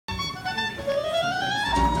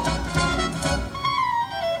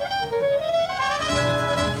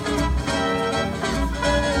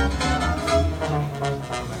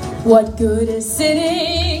What good is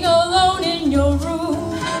sitting alone in your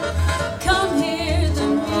room? Come hear the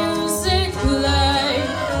music play.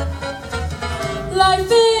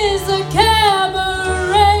 Life is a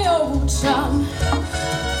cabaret, old chum.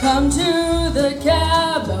 Come to the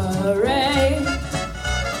cabaret.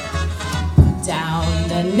 Put down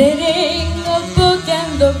the knitting, the book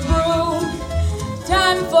and the broom.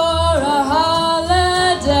 Time for a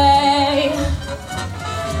holiday.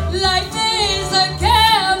 Life is a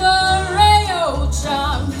cabaret, old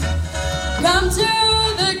chum. Come to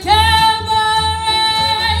the cabaret.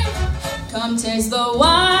 Come taste the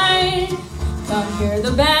wine. Come hear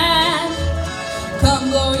the band. Come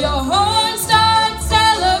blow your horn. Start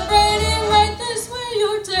celebrating. Right this way,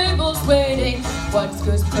 your table's waiting. What's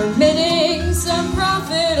good permitting some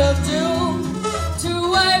prophet of doom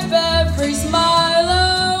to wipe every smile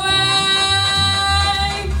away.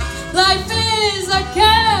 Life is a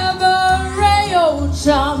cabaret, old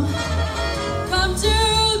chum. Come to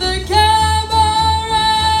the cabaret.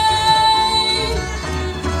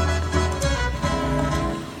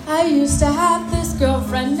 I used to have this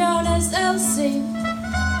girlfriend known as Elsie,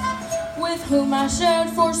 with whom I shared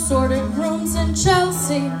 4 sordid rooms in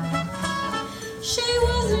Chelsea. She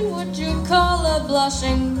wasn't what you'd call a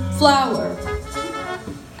blushing flower.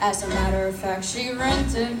 As a matter of fact, she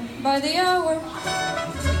rented by the hour.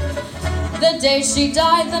 The day she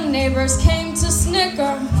died, the neighbors came to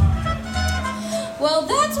snicker. Well,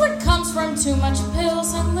 that's what comes from too much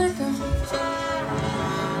pills and liquor.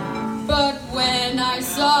 But when I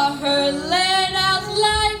saw her laid out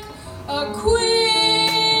like a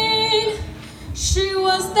queen, she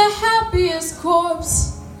was the happiest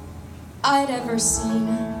corpse I'd ever seen.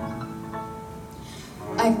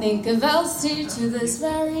 I think of Elsie to this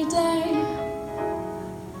very day.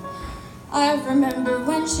 I remember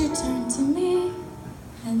when she turned to me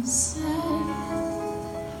and said,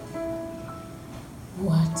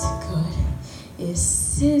 what good is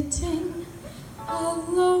sitting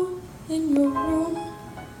alone in your room?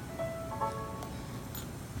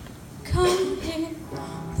 Come hear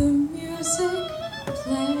the music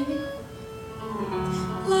play.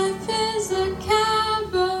 Life is a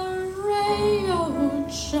cabaret, old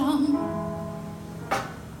chum.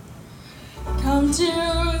 Come to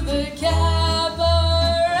the cabaret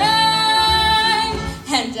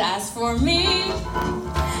and ask for me,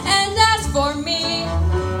 and ask for me.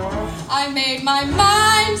 I made my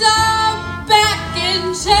mind up back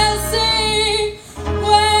in Chelsea.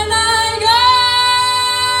 When I go,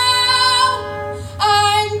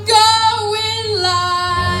 I'm going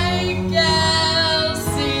like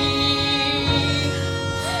Elsie.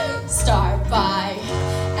 Start by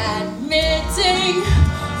admitting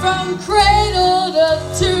from crazy